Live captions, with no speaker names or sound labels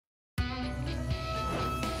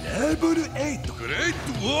8, the Great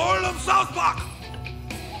Wall of South Park!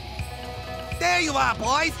 There you are,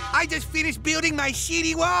 boys. I just finished building my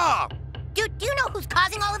sheety wall. Dude, do you know who's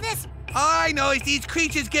causing all of this? All I know is these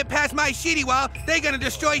creatures get past my sheety wall, they're gonna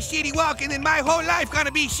destroy Sheety Walk, and then my whole life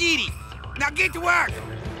gonna be sheety. Now get to work.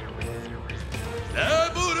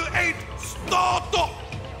 Level 8, start!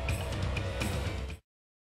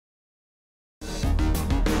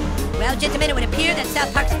 Well, gentlemen, it would appear that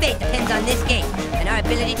South Park's fate depends on this gate and our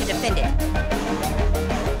ability to defend it.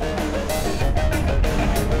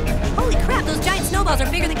 Holy crap, those giant snowballs are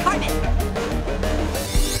bigger than Cartman.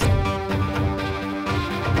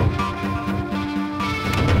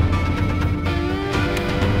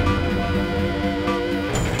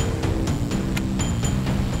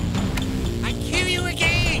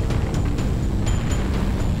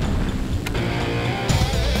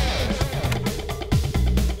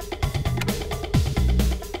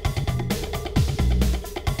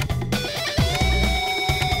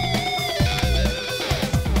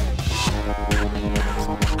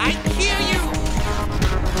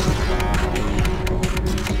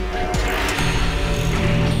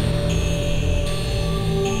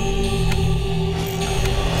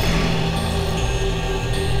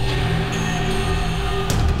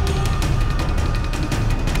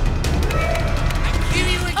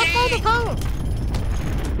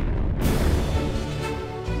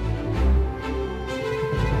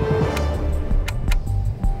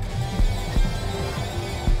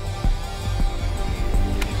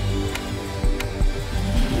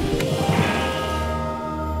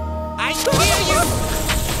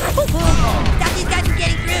 Stop these guys from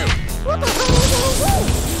getting through!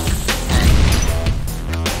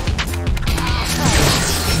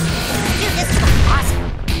 Dude, this is awesome!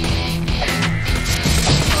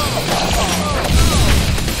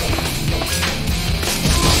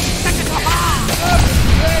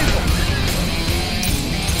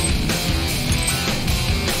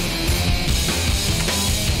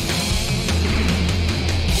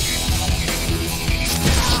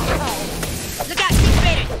 Look out, sneak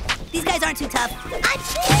raiders! These guys aren't too tough. I'm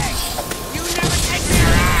scared! You never take me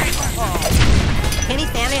alive!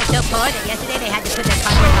 Kenny's family are so poor that yesterday they had to put their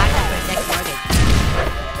cardboard box up for a next mortgage.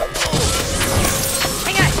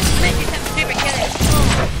 Hang on! I'm gonna do something super killer.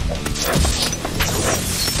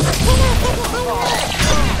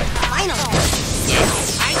 Finally!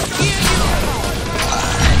 Yes! I hear you!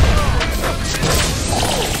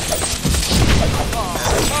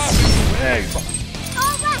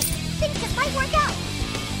 All right! Things just might work out!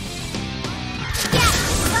 Yeah!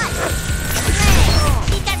 But...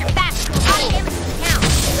 These guys are fast! All the damage doesn't count!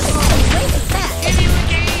 Way too fast! Give you a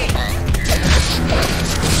game!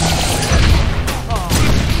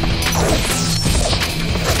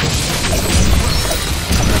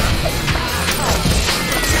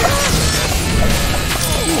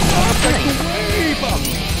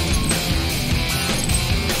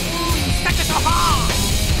 Stuck us a hole!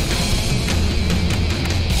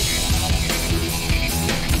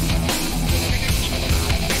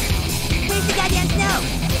 Where's the goddamn snow?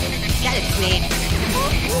 That is sweet.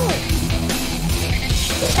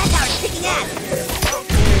 That tower's kicking ass!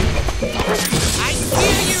 I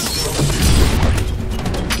hear you!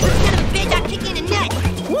 Son of a bitch, I'll kick you in the nuts!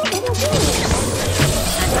 I'm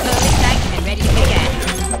totally psyched and ready to kick ass.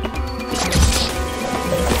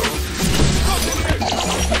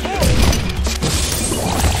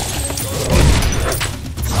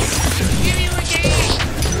 Give you a game!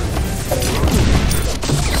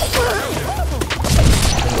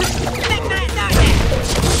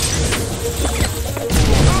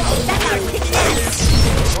 That tower's kicking ass!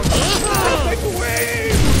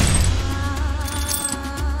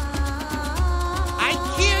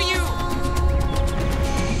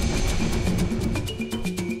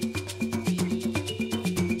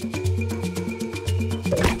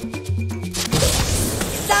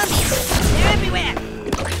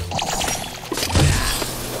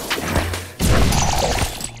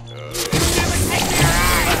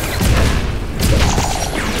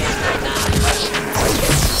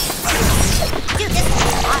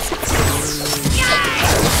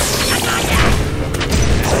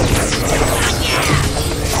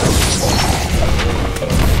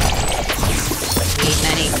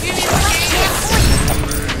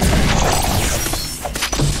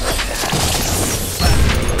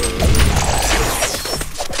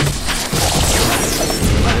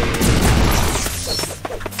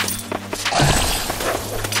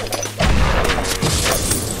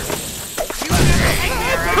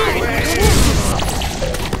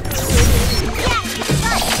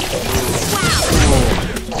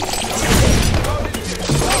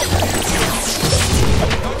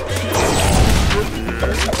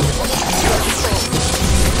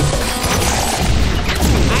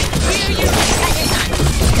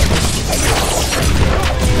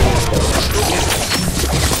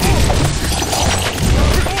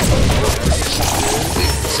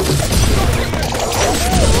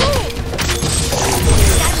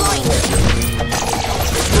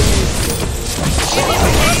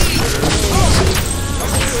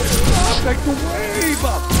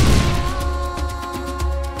 bebop.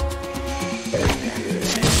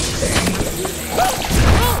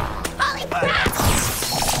 Holy crap!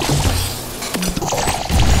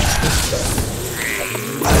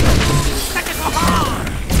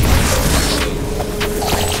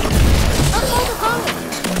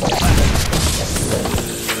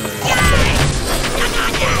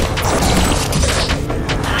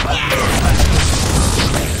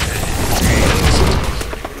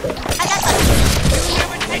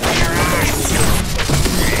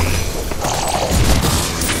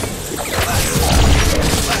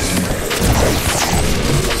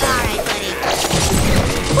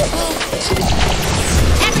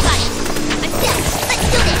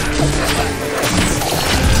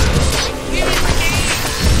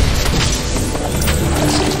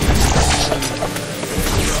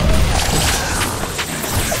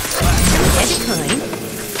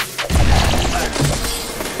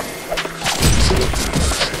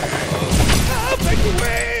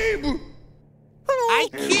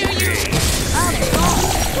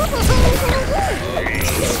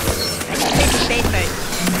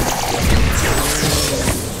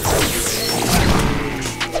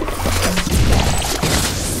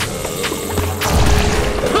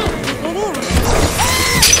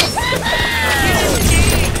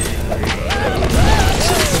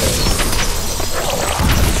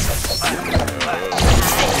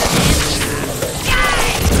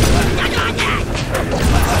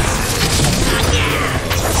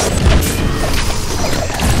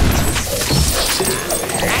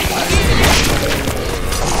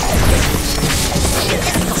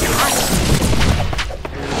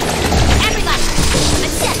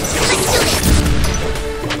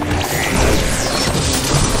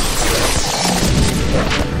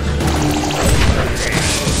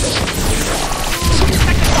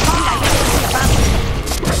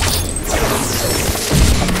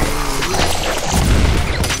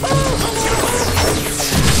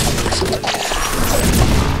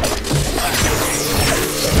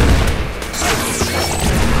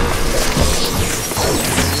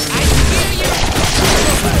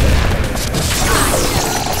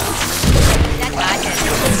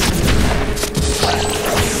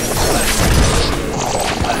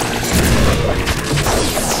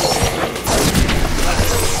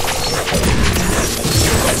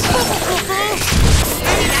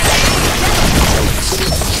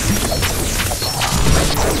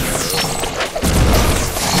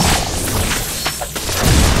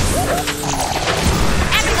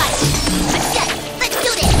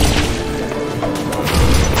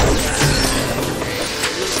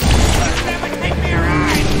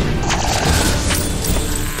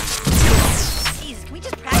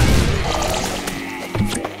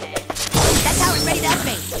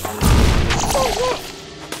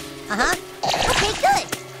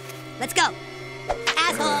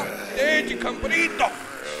 Comprito.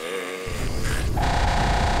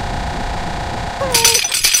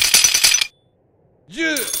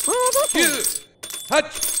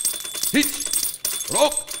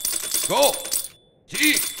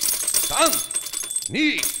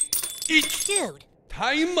 10、9、8、7、6、5、4、3、2、1。 Dude.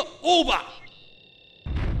 タイムオーバー。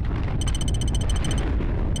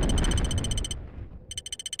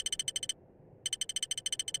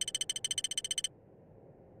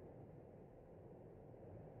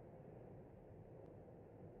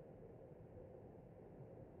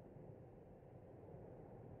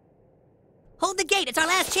Hold the gate. It's our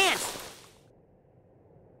last chance.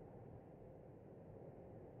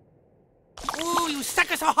 Ooh, you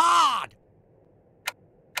sucker so hard!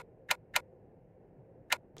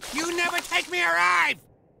 You never take me alive!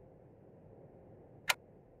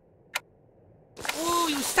 Ooh,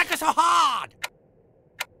 you sucker so hard!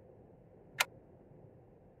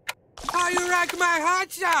 How you like my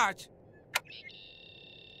hot shots?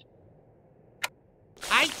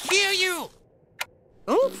 I kill you!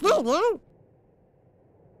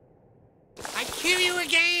 I kill you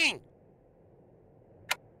again!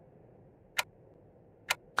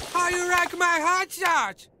 How you like my hot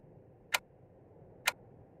shots?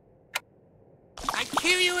 I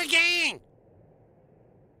kill you again!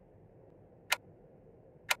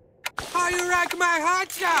 How you like my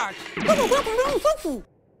hot shots?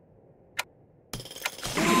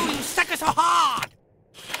 Ooh, you sucker so hard!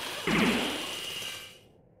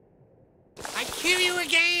 I kill you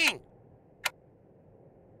again!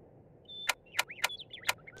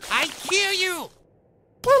 I kill you!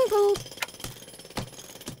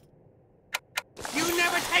 You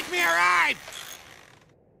never take me alive!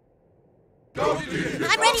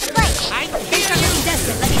 I'm ready to play. I Start kill you! getting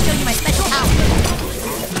desperate. Let me show you my special power.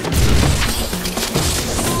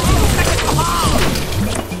 Sucker so hard!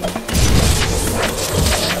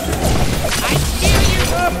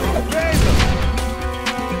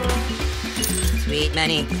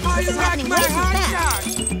 many. This is happening way too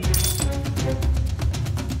fast.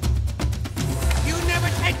 You never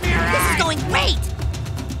take me around. This is going great!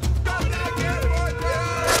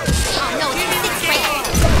 Oh no, it's sixth grade!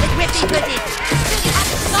 With Rippy Pussy! You have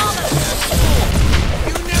to solve it!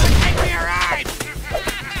 You never take me around.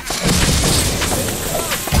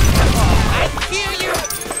 I kill you.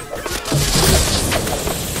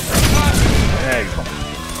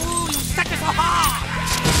 Ooh, you suck it so hard.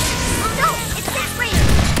 Oh no, it's sixth grade!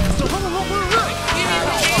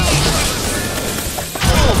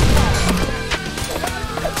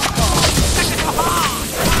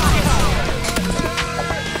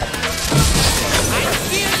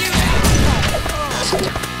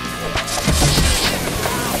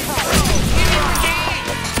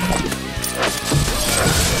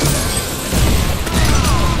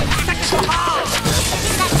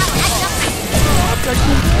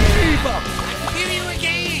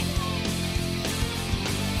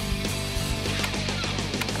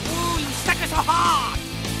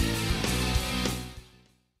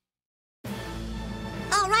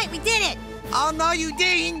 Alright, we did it! Oh, no, you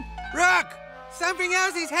didn't. Look, something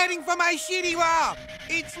else is heading for my shitty wall.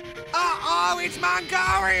 It's, it's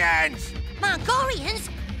Mongolians. Mongolians?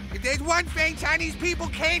 If there's one thing Chinese people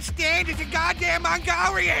can't stand, it's a goddamn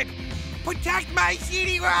Mongolian. Protect my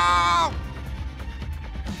shitty wall.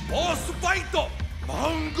 Boss fight!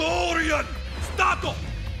 Mongolian! Start!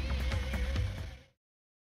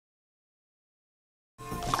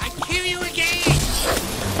 I kill you again.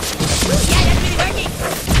 Yeah, that's really working!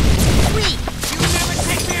 Sweet! You never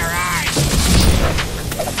take me around.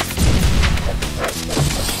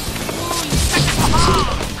 Ooh, you suck it so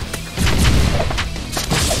hard.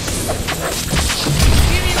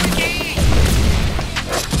 Kill you again.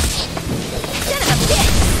 Son of a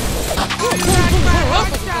bitch! You like my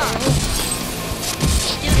hot dog.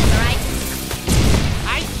 Do this, alright?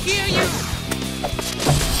 I kill you.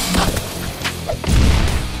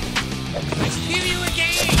 I kill you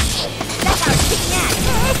again. That's our kicking ass!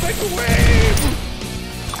 Perfect wave!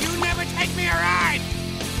 You never take me around.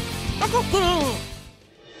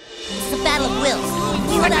 It's a battle of wills.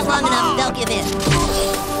 You hold out long enough, they'll give in.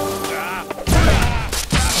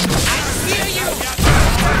 I kill you.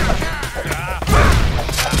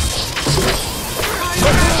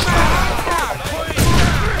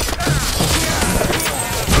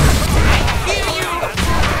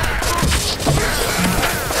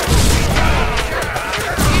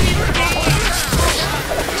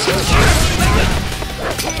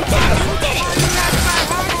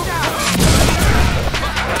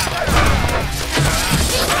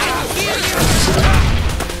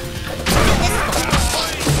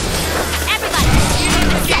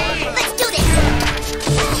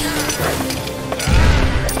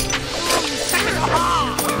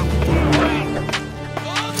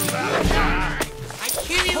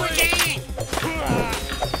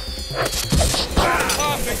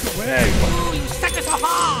 Ooh, you suck it so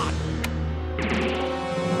hard!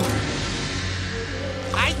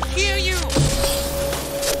 I kill you!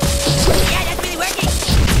 Yeah, that's really working!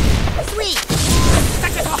 Sweet!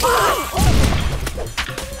 Suck it so hard!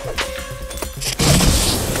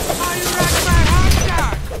 Oh, you rock my hot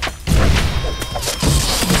dog!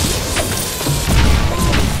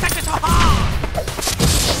 Ooh, suck it so hard!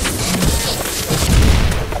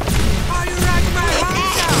 Oh, you rock my hot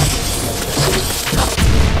dog!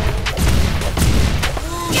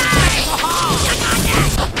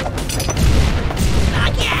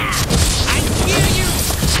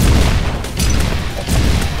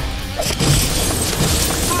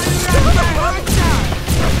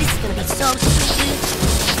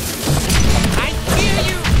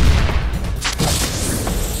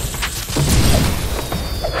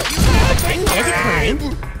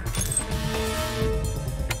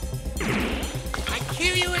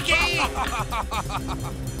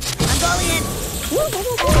 Mongolian!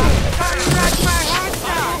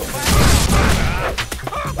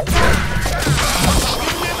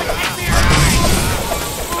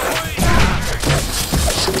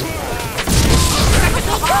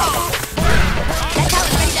 That's how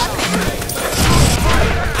it's ready to upgrade.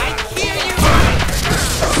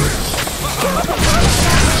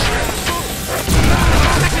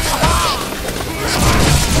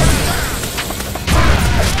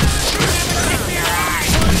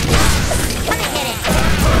 Come and get it!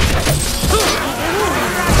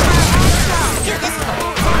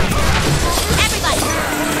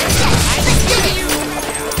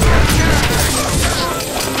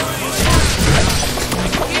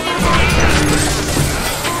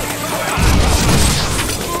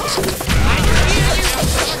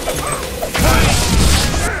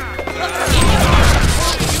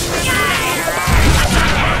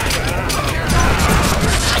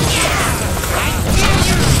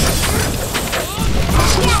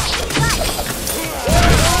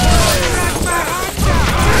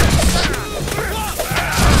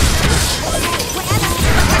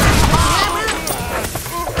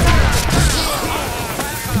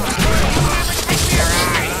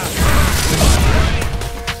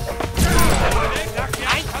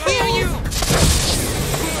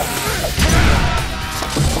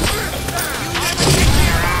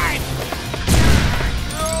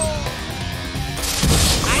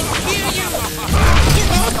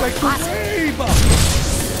 Like the wave! All right.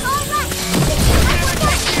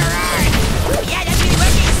 Yeah, that's really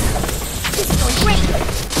working. This is going great.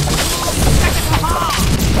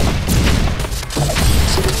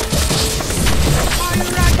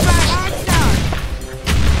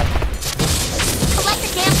 Collect the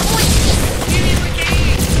damn points.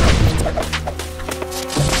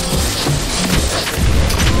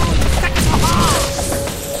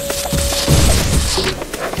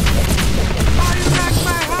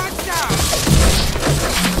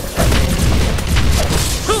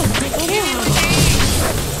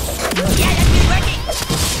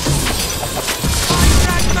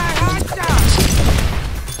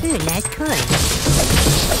 Ooh, nice coin.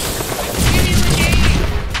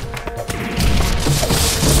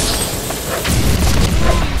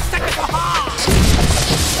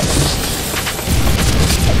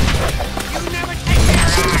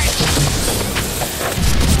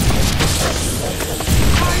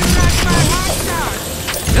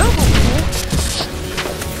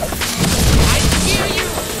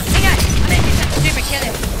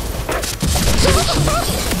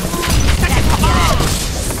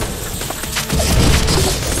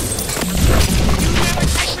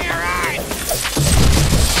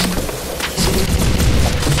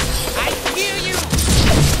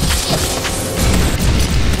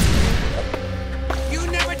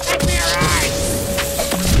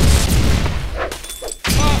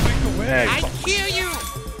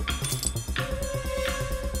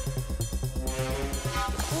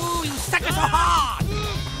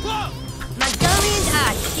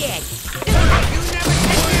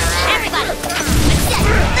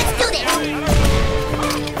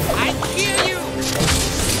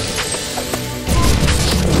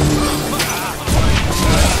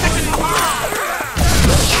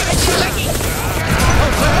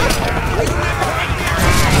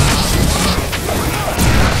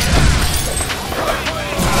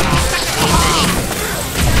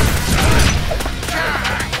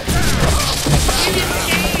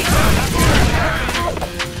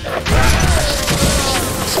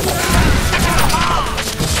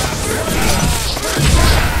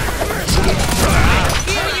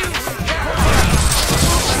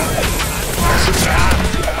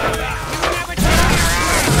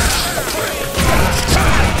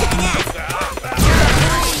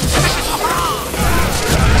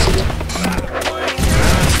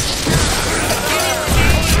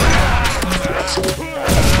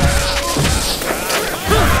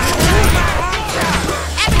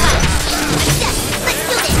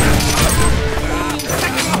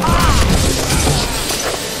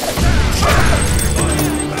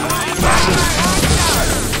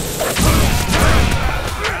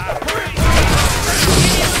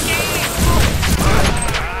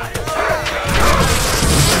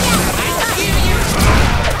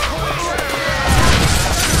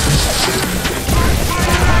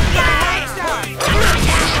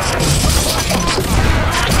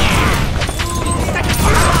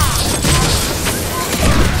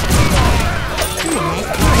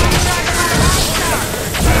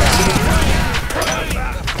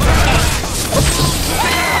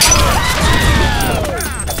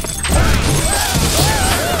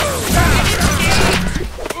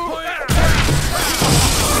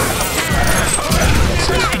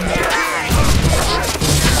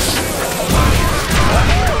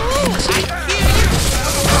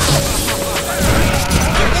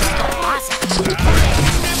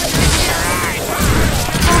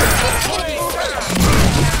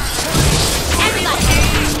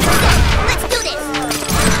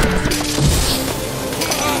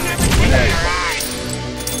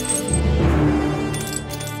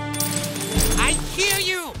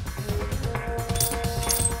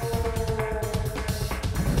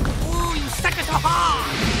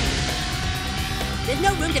 There's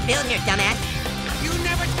no room to build here, dumbass. You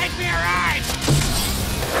never take me a ride!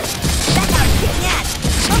 Back out, kicking ass!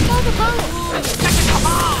 Don't blow the boat! Ooh, stuck in the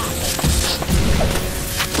hall!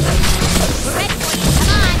 We're ready for you,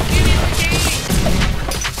 come on! Give me the game!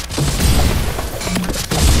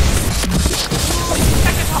 Ooh,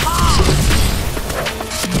 stuck in the hall!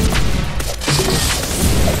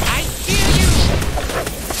 I hear you!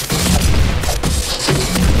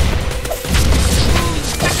 Ooh,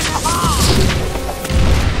 stuck in the hall!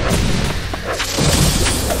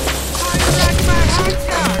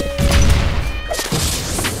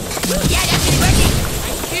 Yeah, that's been working!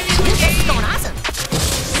 This is going awesome!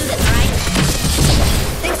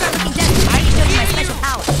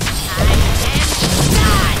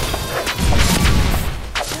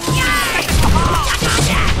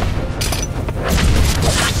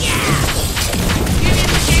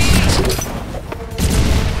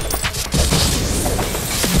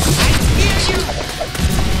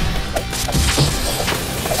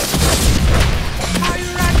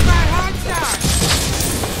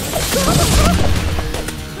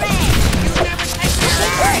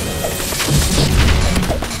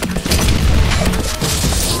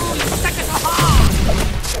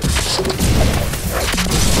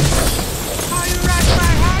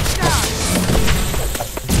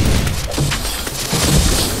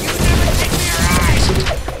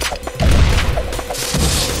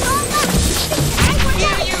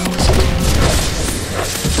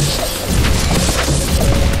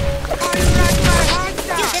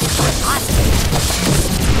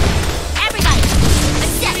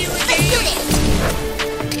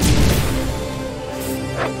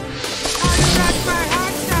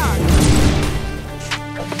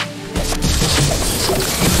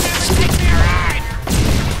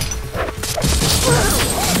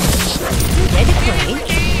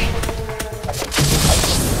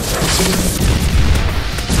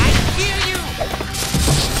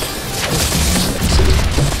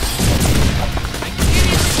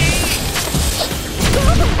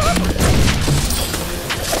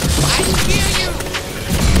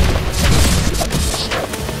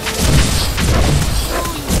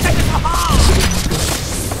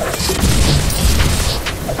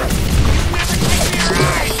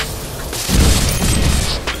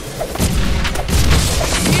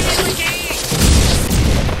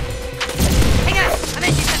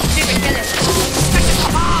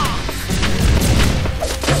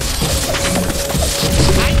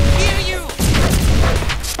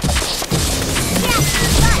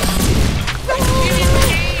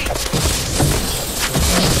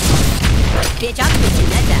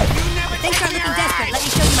 effort, let me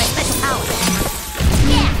show you my special power.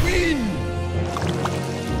 Yeah! Win!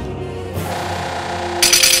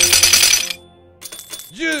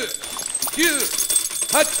 Yeah! Here!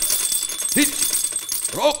 Hut! Hit!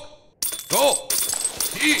 Rock! Go!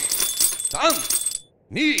 He! Down!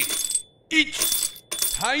 Knee! Each!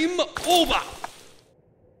 Time over!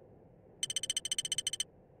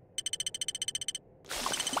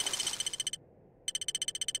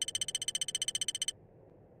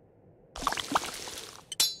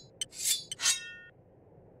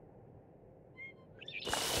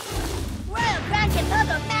 Royal Drunken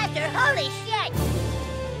Puzzle Master, holy shit!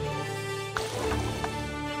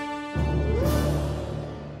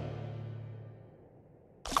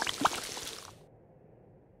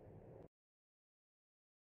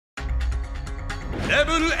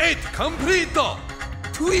 Level 8 complete!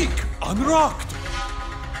 Tweak unlocked!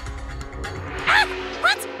 Ah!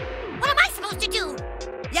 What? What am I supposed to do?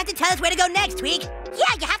 You have to tell us where to go next, Tweak.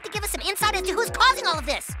 Yeah, you have to give us some insight as to who's causing all of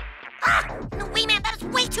this. Ah! No way, man, that is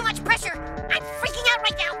way too much pressure. I'm freaking out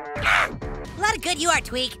right now. Ah! A lot of good you are,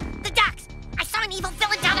 Tweak. The docks. I saw an evil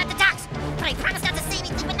villain down at the docks. But I promised not to say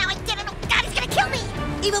anything, but now I did it. Oh, God, he's gonna kill me.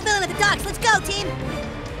 Evil villain at the docks, let's go, team!